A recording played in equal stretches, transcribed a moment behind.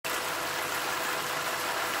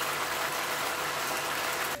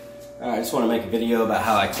I just want to make a video about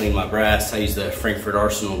how I clean my brass. I use the Frankfurt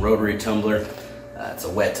Arsenal rotary tumbler. It's a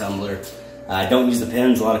wet tumbler. I don't use the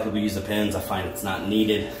pins. A lot of people use the pins. I find it's not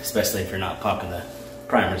needed, especially if you're not popping the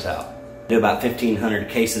primers out. I do about 1,500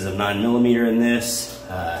 cases of 9mm in this.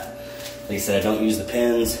 Like I said, I don't use the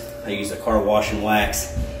pins. I use the car wash and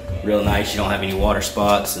wax. Real nice. You don't have any water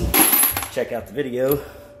spots. And check out the video.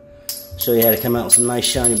 Show you how to come out with some nice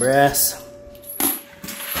shiny brass.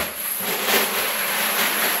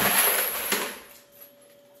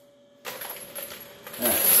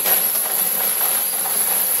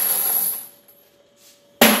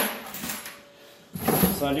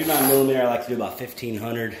 So I do 9mm. I like to do about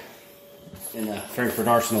 1,500 in the Frankfurt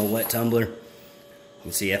Arsenal wet tumbler. You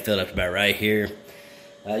can see I filled up about right here.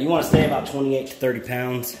 You want to stay about 28 to 30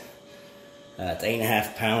 pounds. It's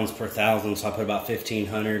 8.5 pounds per 1,000, so I put about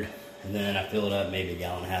 1,500, and then I fill it up maybe 1.5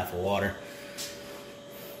 gallons of water.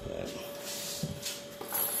 But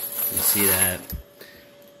you can see that.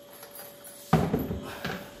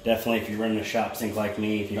 Definitely, if you're running a shop sink like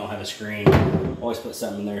me, if you don't have a screen, always put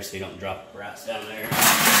something in there so you don't drop the brass down there.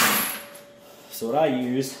 So what I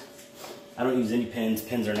use, I don't use any pins.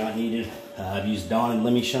 Pins are not needed. I've used Dawn and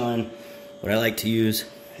Lemmy Shine. What I like to use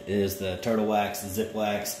is the turtle wax, the zip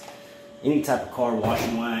wax, any type of car wash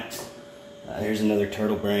and wax. Here's another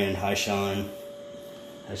turtle brand, High Shine.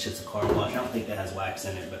 That's just a car wash. I don't think that has wax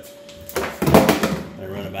in it, but I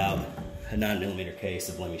run about a 9mm case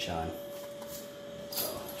of Lemmy Shine. So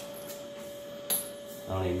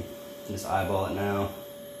I don't even just eyeball it now.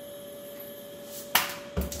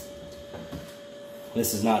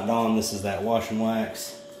 This is not Dawn, this is that wash and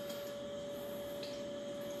wax.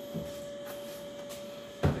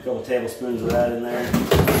 A couple tablespoons of that in there.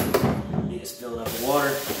 You just fill it up with water.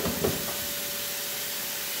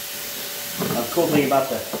 The cool thing about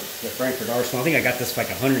the Frankfurt Arsenal, I think I got this for like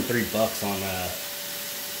 103 bucks on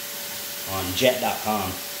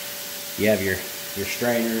jet.com. You have your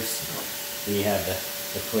strainers, and you have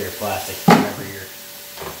the clear plastic whenever you're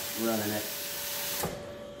running it.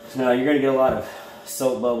 Now you're going to get a lot of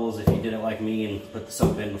soap bubbles if you did it like me and put the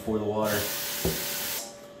soap in before the water.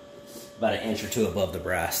 About 1 inch or 2 above the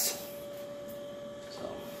brass. So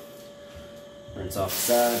rinse off the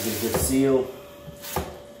side, get a good seal.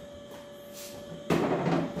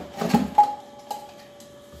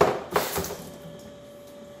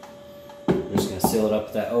 I'm just going to seal it up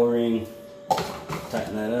with that O-ring.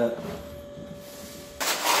 Tighten that up.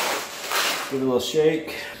 Give it a little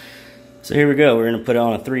shake. So here we go. We're going to put it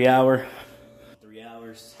on a 3 hour. 3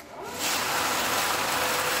 hours.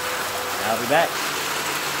 I'll be back.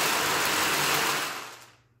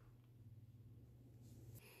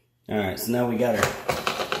 Alright, so now we got our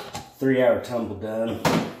 3 hour tumble done.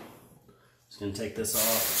 Just going to take this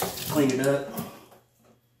off, clean it up.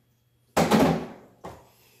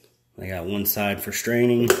 I got one side for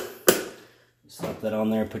straining. Slap that on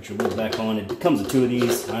there, put your lid back on. It comes with 2 of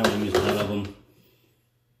these. I only use one of them.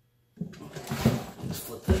 Just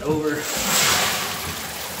flip that over. You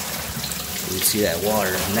can see that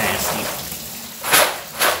water is nasty.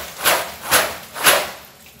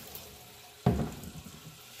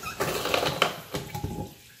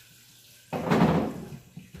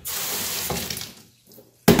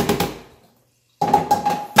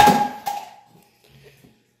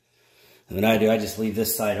 And what I do, I just leave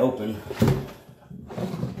this side open.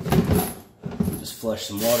 Just flush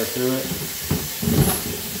some water through it.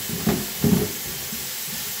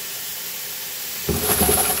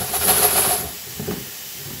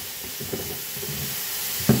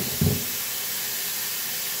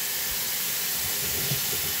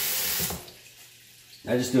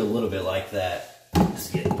 I just do a little bit like that,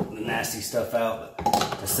 just to get the nasty stuff out,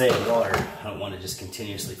 but to save water, I don't want to just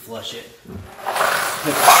continuously flush it.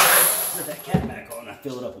 Put that cap back on, I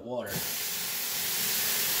fill it up with water.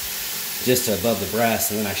 Just above the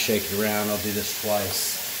brass, and then I shake it around. I'll do this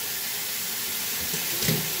twice.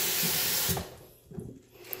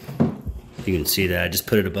 You can see that, I just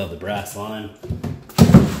put it above the brass line.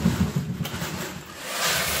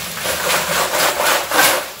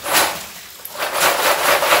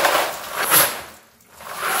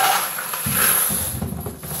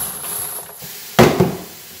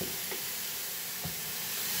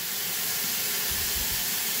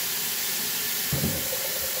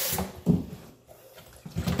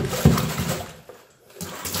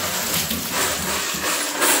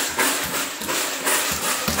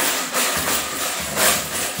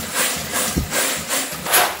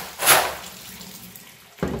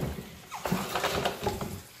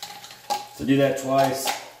 So do that twice.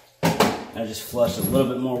 I just flush a little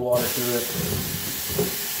bit more water through it.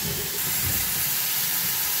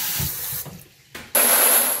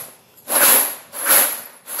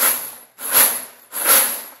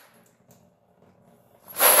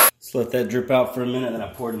 Just let that drip out for a minute, then I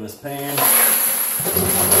pour it in this pan.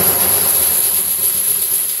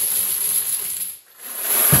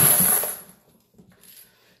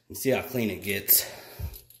 You see how clean it gets.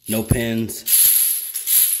 No pins.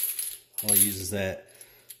 All I use is that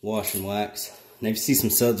wash and wax. And if you see some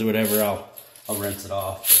suds or whatever, I'll rinse it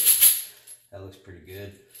off. But that looks pretty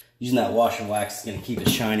good. Using that wash and wax is going to keep it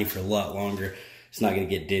shiny for a lot longer. It's not going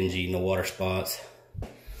to get dingy, no water spots.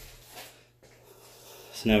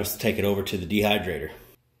 So now let's take it over to the dehydrator.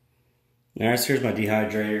 Alright, so here's my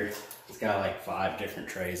dehydrator. It's got like 5 different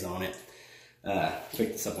trays on it. I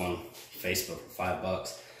picked this up on Facebook for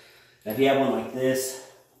 $5. Now if you have one like this,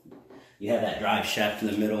 you have that drive shaft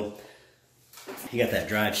in the middle. You got that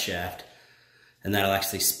drive shaft, and that'll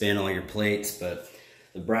actually spin all your plates, but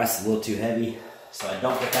the brass is a little too heavy, so I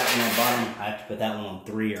don't put that one on the bottom. I have to put that one on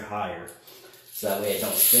 3 or higher, so that way it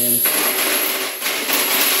don't spin.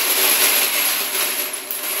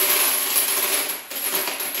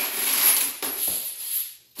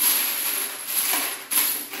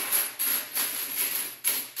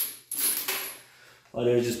 All I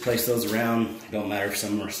do is just place those around. It don't matter if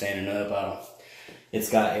some of them are standing up. It's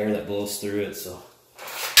got air that blows through it, so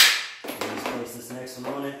I'll just place this next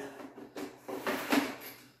one on it.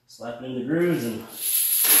 Slap it in the grooves and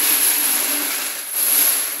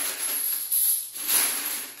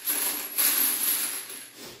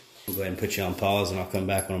I'll go ahead and put you on pause and I'll come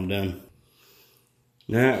back when I'm done.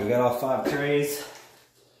 Alright, we got all 5 trays.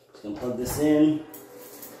 Just gonna plug this in.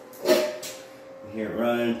 Hear it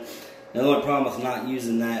running. The only problem with not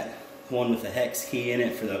using that one with the hex key in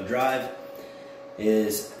it for the drive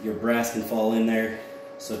is your brass can fall in there.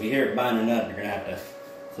 So if you hear it binding up, you're gonna have to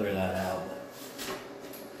clear that out.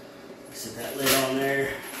 Set that lid on there.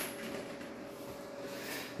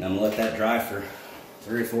 And I'm gonna let that dry for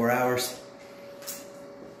 3 or 4 hours.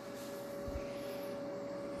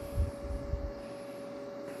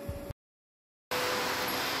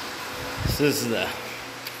 So this is the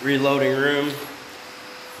reloading room.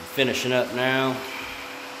 I'm finishing up now.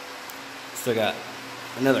 Still got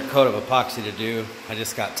another coat of epoxy to do. I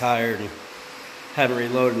just got tired and haven't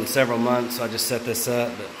reloaded in several months, so I just set this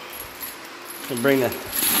up. But I'm gonna bring the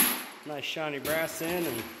nice shiny brass in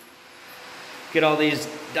and get all these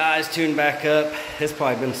dies tuned back up. It's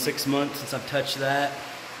probably been 6 months since I've touched that.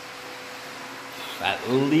 At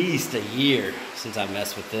least a year since I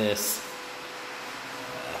messed with this.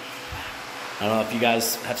 I don't know if you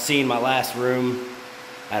guys have seen my last room.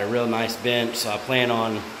 I had a real nice bench, so I plan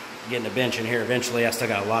on getting a bench in here eventually. I still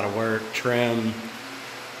got a lot of work, trim.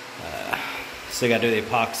 Still got to do the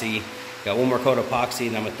epoxy. Got one more coat of epoxy,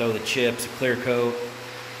 and I'm gonna throw the chips, a clear coat.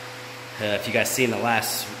 If you guys seen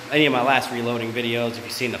any of my last reloading videos, if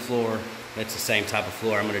you've seen the floor, it's the same type of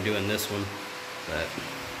floor I'm gonna do in this one. But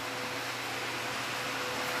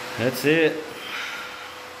that's it.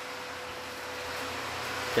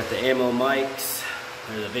 Got the ammo mics.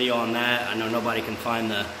 There's a video on that. I know nobody can find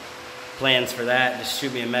the plans for that. Just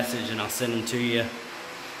shoot me a message and I'll send them to you.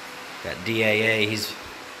 Got DAA.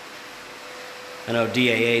 I know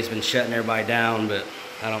DAA's been shutting everybody down, but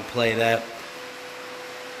I don't play that.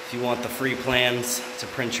 If you want the free plans to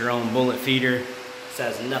print your own bullet feeder, this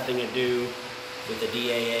has nothing to do with the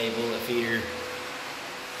DAA bullet feeder.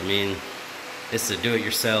 I mean, this is a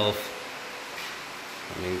do-it-yourself.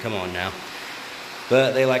 I mean, come on now.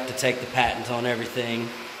 But they like to take the patents on everything.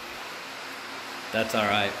 That's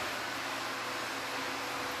alright.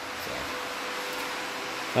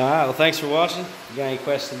 Alright, well thanks for watching. If you got any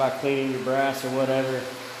questions about cleaning your brass or whatever,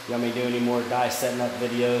 you want me to do any more die setting up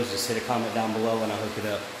videos, just hit a comment down below and I'll hook it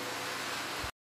up.